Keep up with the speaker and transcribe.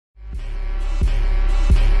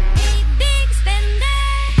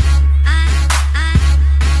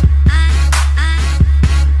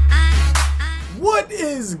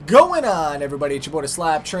going on, everybody? It's your boy the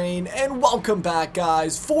SLAPTrain, and welcome back,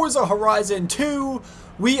 guys. Forza Horizon 2.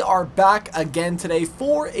 We are back again today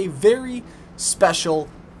for a very special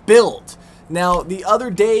build. Now, the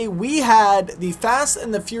other day we had the Fast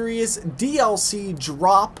and the Furious DLC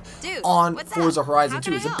drop on Forza Horizon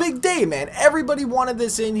 2. It's a big day, man. Everybody wanted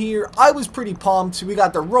this in here. I was pretty pumped. We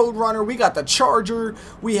got the Roadrunner, we got the Charger,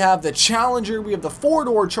 we have the Challenger, we have the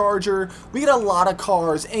four-door Charger. We got a lot of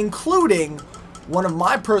cars, including one of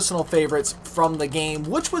my personal favorites from the game,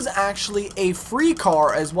 which was actually a free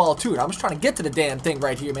car as well, too. And I'm just trying to get to the damn thing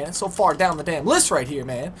right here, man. It's so far down the damn list right here,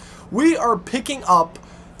 man. We are picking up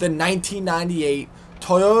the 1998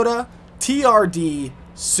 Toyota TRD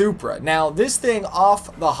Supra. Now, this thing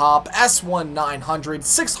off the hop, S1900,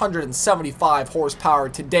 675 horsepower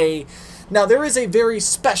today. Now, there is a very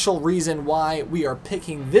special reason why we are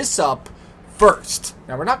picking this up first.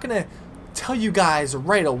 Now, we're not going to tell you guys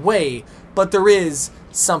right away, but there is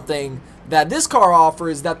something that this car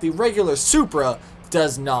offers that the regular Supra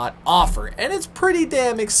does not offer, and it's pretty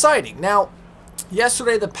damn exciting. Now,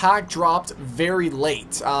 yesterday the pack dropped very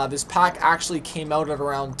late. This pack actually came out at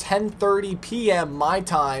around 10:30 p.m. my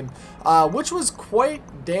time, which was quite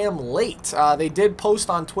damn late. They did post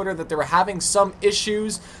on Twitter that they were having some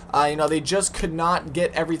issues. You know, they just could not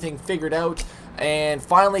get everything figured out, and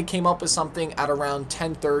finally came up with something at around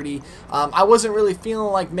 10:30. I wasn't really feeling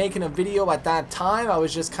like making a video at that time. I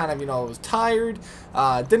was just kind of, you know, I was tired.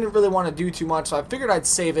 Didn't really want to do too much, so I figured I'd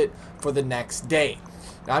save it for the next day.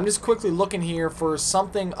 Now, I'm just quickly looking here for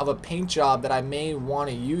something of a paint job that I may want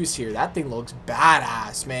to use here. That thing looks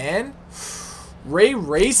badass, man. Ray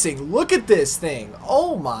Racing, look at this thing.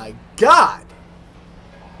 Oh my god.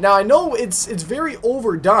 Now, I know it's very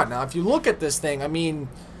overdone. Now, if you look at this thing, I mean,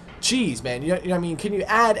 geez, man, you know, I mean, can you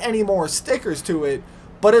add any more stickers to it?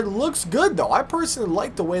 But it looks good, though. I personally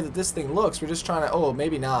like the way that this thing looks. We're just trying to, oh,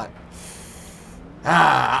 maybe not.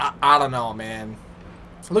 I don't know, man.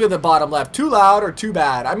 Look at the bottom left. Too loud or too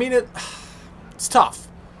bad? I mean, it's tough.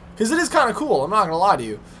 Because it is kind of cool. I'm not going to lie to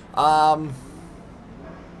you.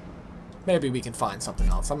 Maybe we can find something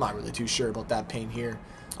else. I'm not really too sure about that paint here.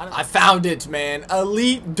 I found it, man.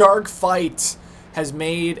 Elite Dark Fight has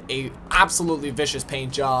made a absolutely vicious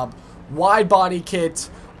paint job. Wide body kit.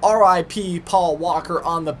 RIP Paul Walker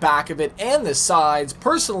on the back of it and the sides.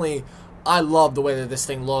 Personally, I love the way that this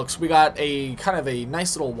thing looks. We got a kind of a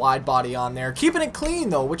nice little wide body on there. Keeping it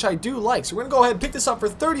clean, though, which I do like. So we're going to go ahead and pick this up for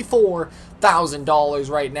 $34,000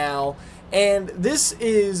 right now. And this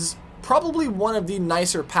is probably one of the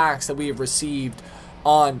nicer packs that we have received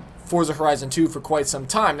on Forza Horizon 2 for quite some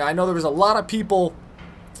time. Now, I know there was a lot of people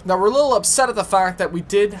that were a little upset at the fact that we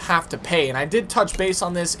did have to pay. And I did touch base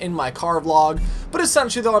on this in my car vlog. But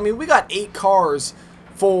essentially, though, I mean, we got 8 cars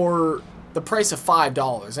for the price of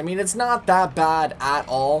 $5. I mean, it's not that bad at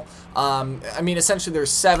all. I mean, essentially there's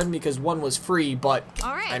 7 because one was free, but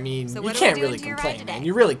I mean, so you can't really complain, man.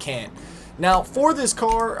 You really can't. Now, for this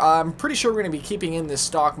car, I'm pretty sure we're going to be keeping in this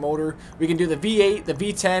stock motor. We can do the V8, the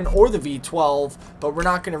V10, or the V12, but we're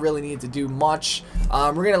not going to really need to do much.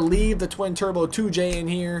 We're going to leave the twin turbo 2J in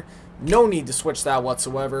here. No need to switch that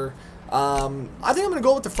whatsoever. I think I'm going to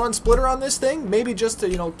go with the front splitter on this thing. Maybe just to,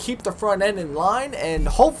 you know, keep the front end in line and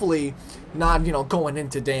hopefully not, you know, going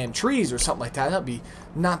into damn trees or something like that. That'd be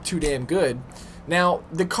not too damn good. Now,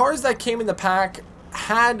 the cars that came in the pack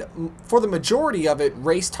had, for the majority of it,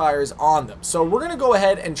 race tires on them. So we're going to go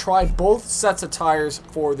ahead and try both sets of tires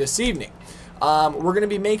for this evening. We're going to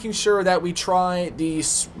be making sure that we try the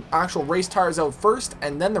actual race tires out first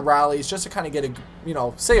and then the rallies, just to kind of get a, you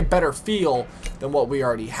know, say a better feel than what we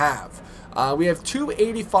already have. We have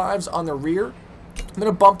 285s on the rear. I'm going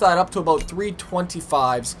to bump that up to about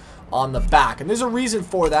 325s on the back. And there's a reason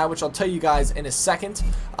for that, which I'll tell you guys in a second.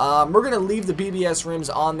 We're going to leave the BBS rims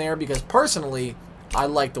on there because personally, I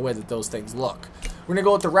like the way that those things look. We're going to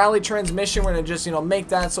go with the rally transmission. We're going to just, you know, make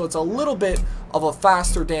that so it's a little bit of a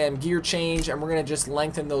faster damn gear change, and we're going to just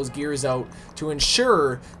lengthen those gears out to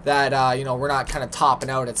ensure that, you know, we're not kind of topping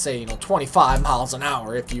out at, say, you know, 25 miles an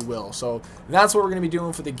hour, if you will. So that's what we're going to be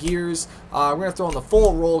doing for the gears. We're going to throw in the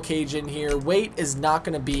full roll cage in here. Weight is not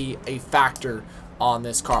going to be a factor on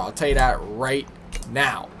this car. I'll tell you that right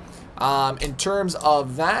now. In terms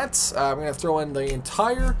of that, we're going to throw in the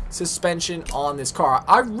entire suspension on this car.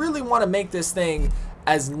 I really want to make this thing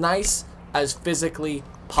as nice as physically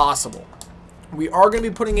possible. We are going to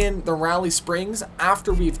be putting in the rally springs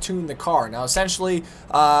after we've tuned the car. Now, essentially,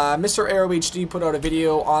 Mr. Aero HD put out a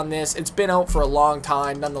video on this. It's been out for a long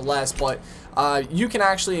time, nonetheless, but you can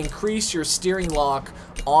actually increase your steering lock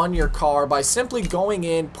on your car by simply going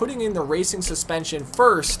in, putting in the racing suspension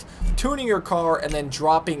first, tuning your car, and then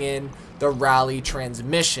dropping in the rally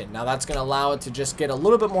transmission. Now that's going to allow it to just get a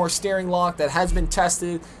little bit more steering lock. That has been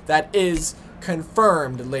tested. That is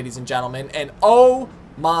confirmed, ladies and gentlemen. And oh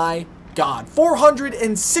my God,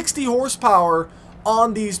 460 horsepower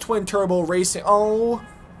on these twin turbo racing. Oh,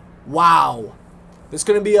 wow. This is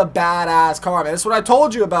going to be a badass car, man. That's what I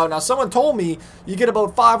told you about. Now, someone told me you get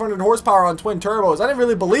about 500 horsepower on twin turbos. I didn't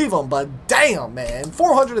really believe them, but damn, man.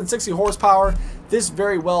 460 horsepower. This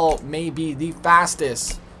very well may be the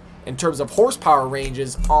fastest in terms of horsepower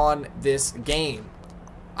ranges on this game.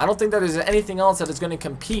 I don't think that there's anything else that is going to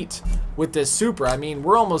compete with this Supra. I mean,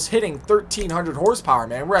 we're almost hitting 1,300 horsepower,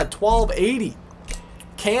 man. We're at 1,280.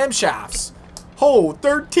 Camshafts. Oh,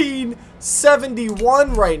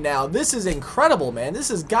 1,371 right now. This is incredible, man. This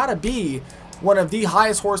has got to be one of the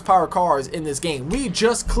highest horsepower cars in this game. We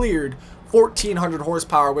just cleared 1,400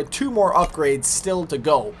 horsepower with 2 more upgrades still to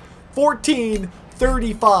go.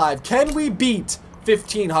 1,435. Can we beat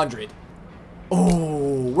 1,500?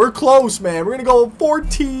 Oh, we're close, man. We're going to go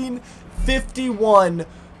 1,451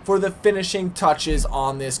 for the finishing touches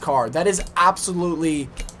on this car. That is absolutely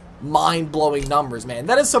mind-blowing numbers, man.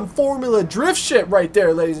 That is some Formula Drift shit right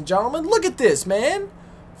there, ladies and gentlemen. Look at this, man.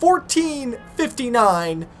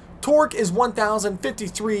 1,459. Torque is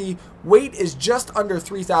 1,053. Weight is just under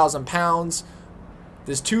 3,000 pounds.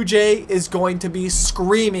 This 2J is going to be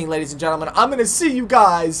screaming, ladies and gentlemen. I'm going to see you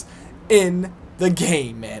guys in the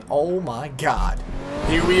game, man. Oh my God.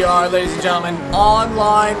 Here we are, ladies and gentlemen,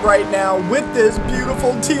 online right now with this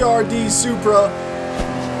beautiful TRD Supra.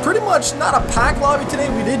 Pretty much not a pack lobby today.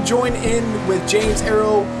 We did join in with James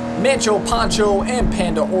Arrow, Mancho Pancho, and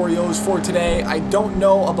Panda Oreos for today. I don't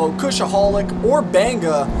know about Cushaholic or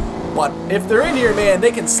Banga, but if they're in here, man, they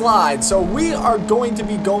can slide. So we are going to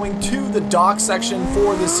be going to the dock section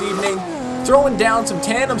for this evening, throwing down some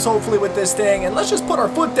tandems hopefully with this thing, and let's just put our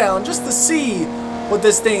foot down just to see what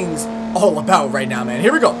this thing's all about right now, man.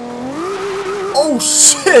 Here we go. Oh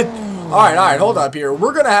shit. Alright, hold up here.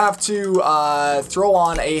 We're gonna have to throw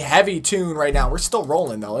on a heavy tune right now. We're still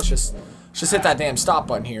rolling though. Let's just hit that damn stop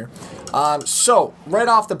button here. So right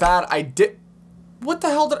off the bat, I did. What the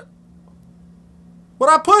hell did?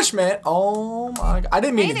 What'd I push, man? Oh my! I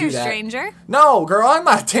didn't mean to do that. Hey there, stranger. No, girl, I'm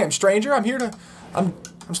not a damn stranger. I'm here to. I'm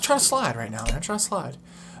just trying to slide right now, man. I'm trying to slide.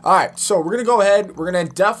 Alright, so we're going to go ahead. We're going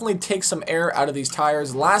to definitely take some air out of these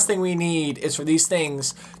tires. Last thing we need is for these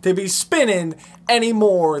things to be spinning any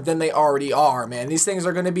more than they already are, man. These things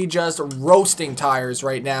are going to be just roasting tires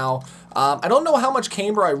right now. I don't know how much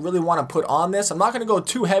camber I really want to put on this. I'm not going to go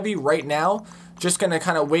too heavy right now. Just going to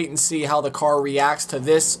kind of wait and see how the car reacts to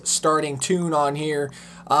this starting tune on here.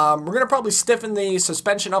 We're going to probably stiffen the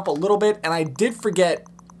suspension up a little bit, and I did forget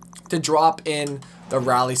to drop in the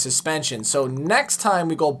rally suspension. So next time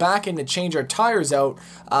we go back in to change our tires out,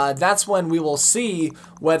 that's when we will see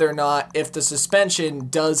whether or not if the suspension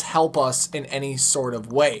does help us in any sort of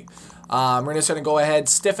way. We're just going to go ahead,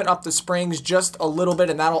 stiffen up the springs just a little bit,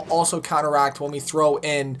 and that'll also counteract when we throw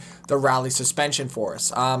in the rally suspension for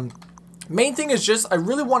us. Main thing is just, I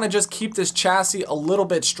really want to just keep this chassis a little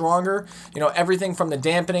bit stronger. You know, everything from the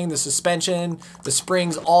dampening, the suspension, the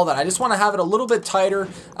springs, all that. I just want to have it a little bit tighter,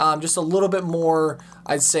 just a little bit more,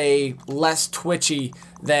 I'd say, less twitchy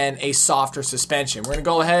than a softer suspension. We're going to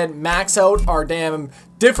go ahead, max out our damn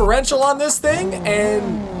differential on this thing,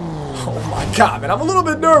 and oh my God, man, I'm a little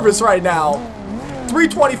bit nervous right now.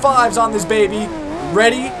 325s on this baby,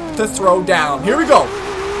 ready to throw down. Here we go.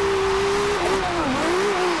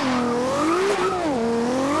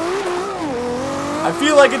 I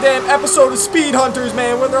feel like a damn episode of Speed Hunters,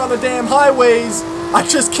 man, when they're on the damn highways. I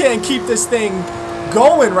just can't keep this thing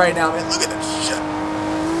going right now, man. Look at this shit.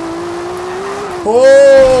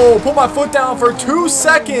 Oh, put my foot down for 2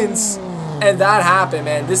 seconds, and that happened,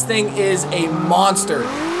 man. This thing is a monster.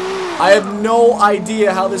 I have no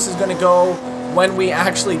idea how this is going to go when we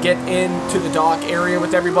actually get into the dock area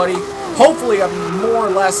with everybody. Hopefully, I'm more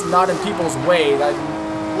or less not in people's way.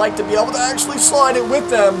 I'd like to be able to actually slide it with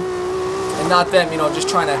them, and not them, you know, just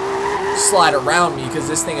trying to slide around me, because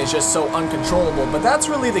this thing is just so uncontrollable. But that's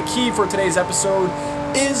really the key for today's episode,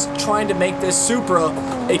 is trying to make this Supra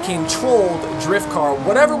a controlled drift car.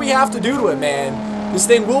 Whatever we have to do to it, man, this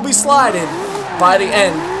thing will be sliding by the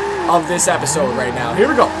end of this episode right now. Here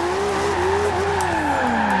we go.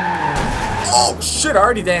 Oh shit, I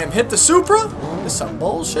already damn hit the Supra? This is some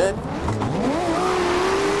bullshit.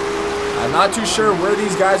 I'm not too sure where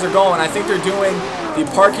these guys are going. I think they're doing the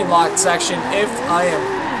parking lot section, if I am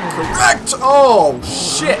correct. Oh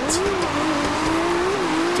shit,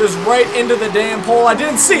 just right into the damn pole. I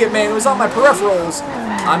didn't see it, man. It was on my peripherals.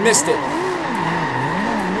 I missed it.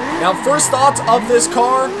 Now, first thoughts of this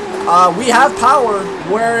car, we have power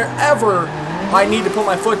wherever I need to put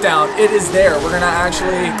my foot down. It is there. We're going to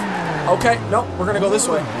actually... Okay, no, we're going to go this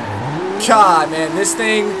way. God, man, this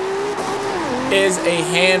thing is a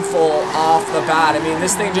handful off the bat. I mean,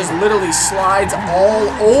 this thing just literally slides all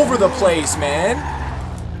over the place, man.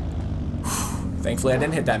 Thankfully, I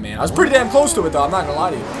didn't hit that, man. I was pretty damn close to it, though. I'm not going to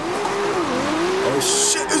lie to you. Oh,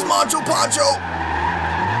 shit, there's Macho Pancho.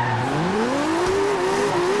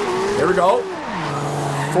 There we go.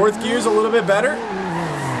 Fourth gear's a little bit better.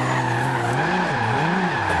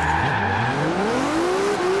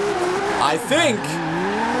 I think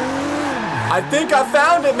I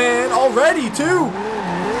found it, man, already, too.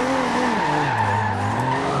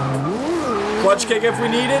 Clutch kick if we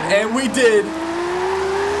need it, and we did.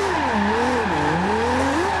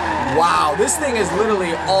 Wow, this thing is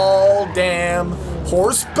literally all damn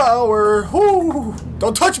horsepower. Woo.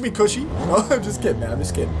 Don't touch me, Cushy. No, I'm just kidding, man. I'm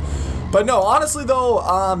just kidding. But no, honestly though,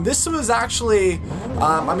 this was actually,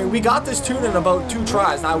 I mean, we got this tune in about 2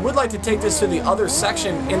 tries. Now, I would like to take this to the other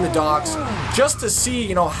section in the docks just to see,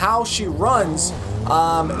 you know, how she runs,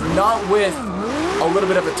 not with a little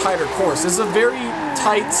bit of a tighter course. This is a very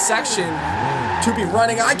tight section to be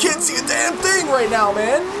running. I can't see a damn thing right now,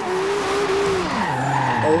 man.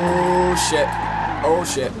 Oh, shit. Oh,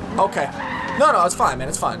 shit. Okay. No, it's fine, man.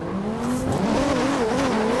 It's fine.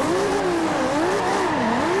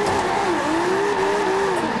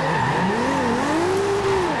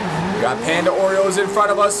 We got Panda Oreos in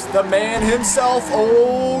front of us. The man himself.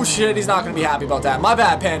 Oh, shit. He's not going to be happy about that. My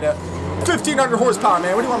bad, Panda. 1,500 horsepower,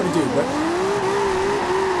 man. What do you want me to do?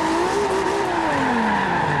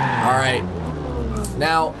 All right.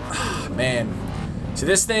 Now, man. So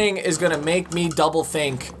this thing is going to make me double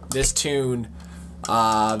think this tune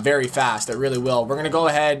very fast. It really will. We're going to go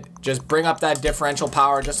ahead, just bring up that differential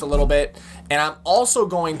power just a little bit. And I'm also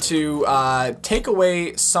going to take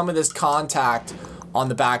away some of this contact on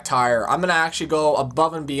the back tire. I'm going to actually go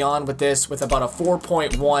above and beyond with this with about a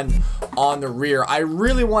 4.1 on the rear. I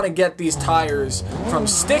really want to get these tires from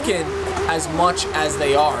sticking as much as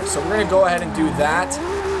they are. So we're going to go ahead and do that.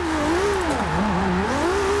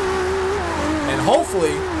 And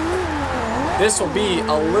hopefully this will be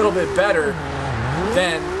a little bit better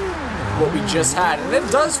than what we just had. And it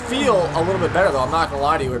does feel a little bit better though, I'm not going to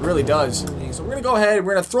lie to you, it really does. So we're going to go ahead,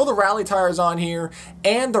 we're going to throw the rally tires on here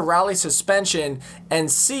and the rally suspension and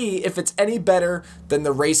see if it's any better than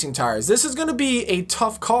the racing tires. This is going to be a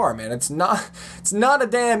tough car, man. It's not a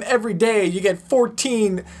damn everyday you get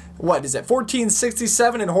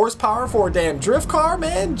 1467 in horsepower for a damn drift car,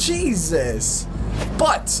 man? Jesus.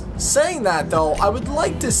 But saying that though, I would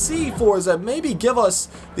like to see Forza maybe give us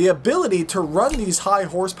the ability to run these high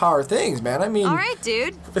horsepower things, man. I mean, all right,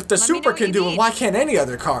 dude. If the Supra can do it, why can't any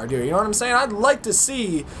other car do it? You know what I'm saying? I'd like to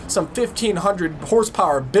see some 1,500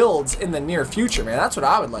 horsepower builds in the near future, man. That's what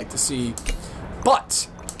I would like to see. But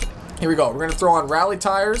here we go. We're gonna throw on rally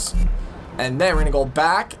tires, and then we're gonna go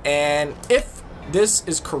back. And if this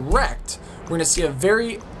is correct, we're gonna see a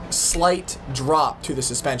very slight drop to the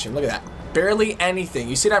suspension. Look at that. Barely anything.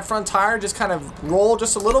 You see that front tire just kind of roll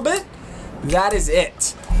just a little bit? That is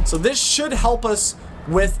it. So this should help us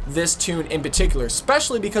with this tune in particular,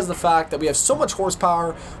 especially because of the fact that we have so much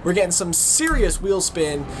horsepower. We're getting some serious wheel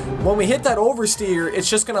spin. When we hit that oversteer, it's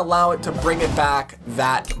just going to allow it to bring it back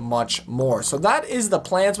that much more. So that is the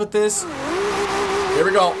plans with this. Here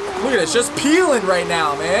we go. Look at this, just peeling right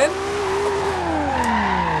now, man.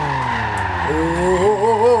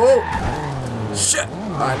 Oh. Shit.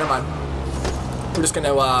 All right, never mind. We're just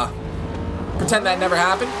gonna pretend that never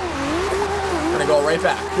happened. We're gonna go right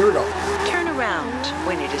back. Here we go. Turn around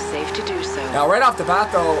when it is safe to do so. Now, right off the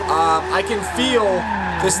bat, though, I can feel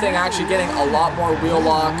this thing actually getting a lot more wheel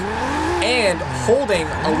lock and holding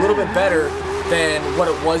a little bit better than what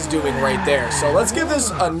it was doing right there. So let's give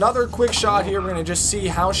this another quick shot here. We're gonna just see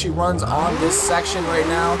how she runs on this section right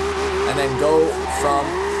now, and then go from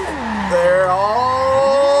there.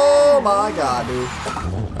 Oh my God, dude.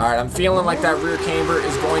 Alright, I'm feeling like that rear camber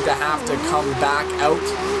is going to have to come back out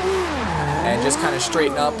and just kind of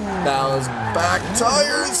straighten up those back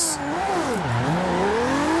tires.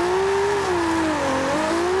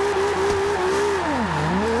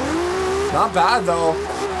 Not bad though.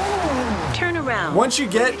 Turn around. Once you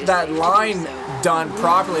get that line done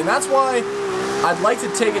properly, and that's why I'd like to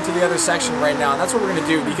take it to the other section right now, and that's what we're going to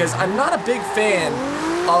do, because I'm not a big fan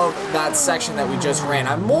of that section that we just ran.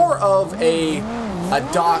 I'm more of a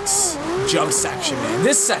docks jump section, man.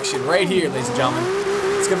 This section right here, ladies and gentlemen.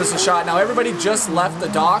 Let's give this a shot. Now, everybody just left the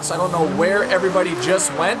docks. I don't know where everybody just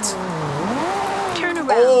went. Turn around.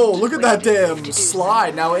 Oh, look at that damn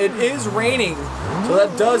slide. Now, it is raining, so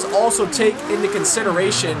that does also take into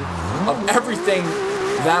consideration of everything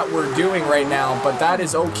that we're doing right now, but that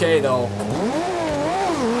is okay, though.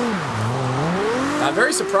 I'm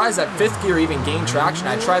very surprised that 5th gear even gained traction.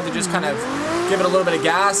 I tried to just kind of give it a little bit of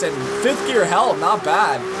gas, and 5th gear held, not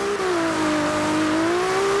bad.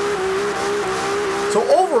 So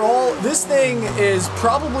overall, this thing is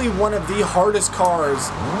probably one of the hardest cars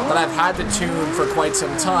that I've had to tune for quite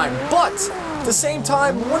some time. But at the same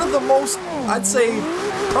time, one of the most, I'd say,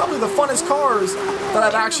 probably the funnest cars that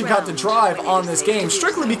I've actually got to drive on this game.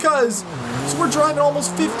 Strictly because we're driving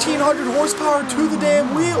almost 1,500 horsepower to the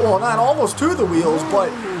damn wheel. Well, not almost to the wheels, but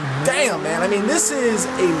damn, man. I mean, this is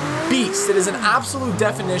a beast. It is an absolute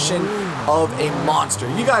definition of a monster.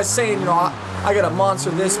 You guys saying, you know, I got a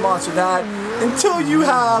monster this, monster that, until you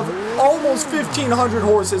have almost 1,500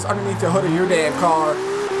 horses underneath the hood of your damn car.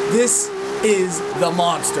 This is the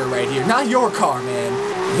monster right here. Not your car,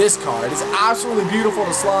 man. This car. It is absolutely beautiful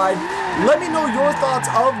to slide. Let me know your thoughts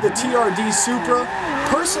of the TRD Supra.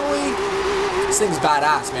 Personally, this thing's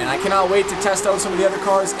badass, man. I cannot wait to test out some of the other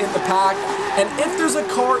cars in the pack. And if there's a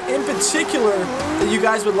car in particular that you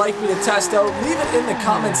guys would like me to test out, leave it in the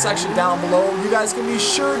comment section down below. You guys can be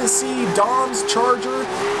sure to see Dom's Charger,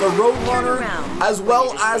 the Roadrunner, as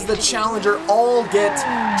well as the Challenger all get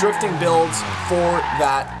drifting builds for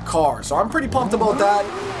that car. So I'm pretty pumped about that.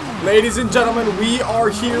 Ladies and gentlemen, we are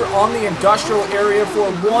here on the industrial area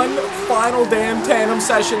for one final damn tandem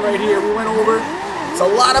session right here. We went over. It's a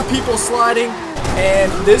lot of people sliding,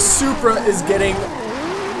 and this Supra is getting...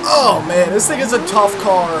 Oh man, this thing is a tough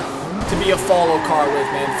car to be a follow car with,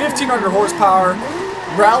 man. 1,500 horsepower.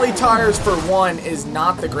 Rally tires for one is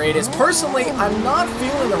not the greatest. Personally, I'm not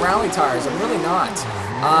feeling the rally tires. I'm really not.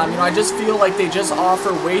 You know, I just feel like they just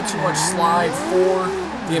offer way too much slide for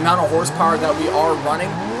the amount of horsepower that we are running.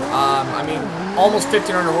 I mean, almost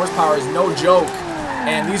 1,500 horsepower is no joke.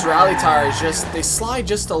 And these rally tires they slide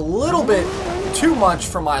just a little bit too much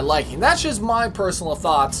for my liking. That's just my personal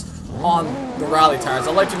thoughts on the rally tires.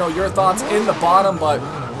 I'd like to know your thoughts in the bottom, but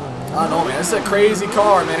I don't know, man. This is a crazy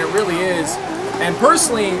car, man. It really is. And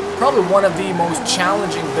personally, probably one of the most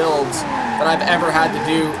challenging builds that I've ever had to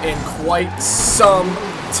do in quite some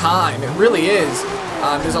time. It really is.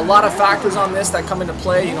 There's a lot of factors on this that come into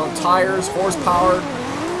play, you know, tires, horsepower.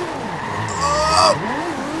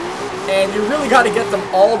 And you really got to get them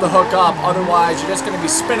all to hook up, otherwise you're just going to be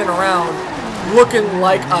spinning around looking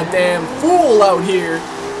like a damn fool out here.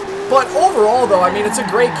 But overall, though, I mean, it's a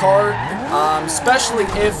great car, especially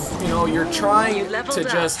if, you know, you're trying to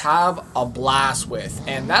just have a blast with.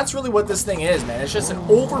 And that's really what this thing is, man. It's just an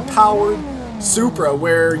overpowered Supra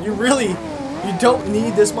where you don't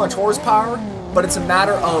need this much horsepower, but it's a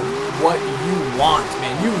matter of what you want,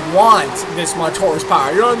 man. You want this much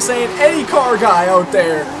horsepower. You know what I'm saying? Any car guy out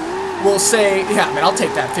there will say, yeah, man, I'll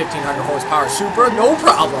take that 1,500 horsepower Supra. No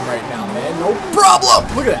problem right now, man. No problem.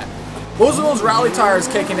 Look at that. Those are those rally tires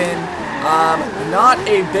kicking in. Not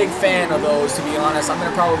a big fan of those, to be honest. I'm going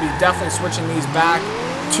to probably be definitely switching these back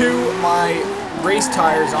to my race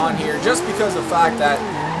tires on here, just because of the fact that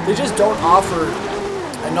they just don't offer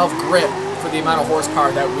enough grip for the amount of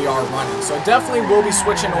horsepower that we are running. So definitely will be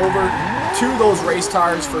switching over to those race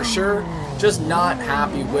tires for sure. Just not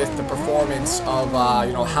happy with the performance of,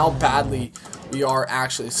 you know, how badly we are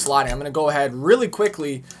actually sliding. I'm going to go ahead really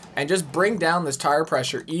quickly and just bring down this tire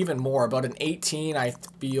pressure even more. About an 18, I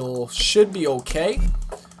feel, should be okay.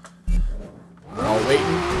 We're all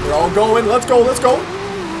waiting. We're all going. Let's go. Let's go.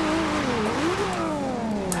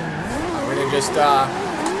 We're going to just, oh,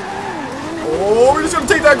 we're just going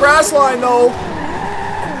to take that grass line, though.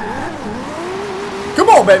 Come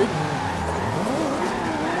on, baby.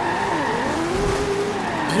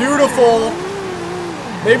 Beautiful.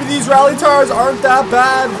 Maybe these rally tires aren't that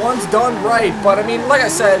bad once done right, but I mean, like I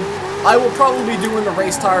said, I will probably be doing the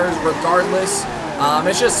race tires regardless.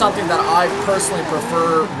 It's just something that I personally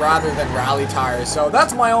prefer rather than rally tires. So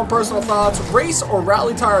that's my own personal thoughts. Race or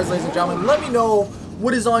rally tires, ladies and gentlemen. Let me know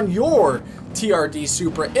what is on your TRD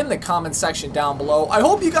Supra in the comment section down below. I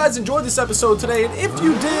hope you guys enjoyed this episode today, and if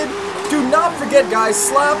you did, do not forget, guys,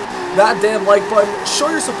 slap that damn like button. Show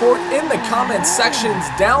your support in the comment sections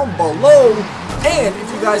down below. And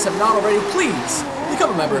if you guys have not already, please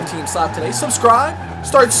become a member of Team Slap today. Subscribe,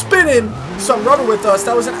 start spinning some rubber with us.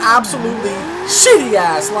 That was an absolutely shitty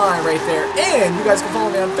ass line right there. And you guys can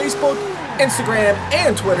follow me on Facebook, Instagram,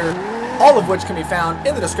 and Twitter, all of which can be found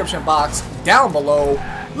in the description box down below.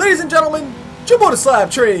 Ladies and gentlemen, GoPro the SLAP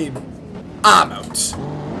Train. I'm out.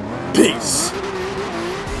 Peace.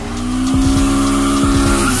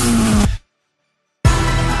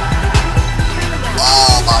 Oh!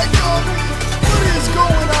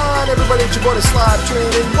 everybody? It's your boy, the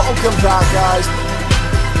SLAPTrain, and welcome back, guys.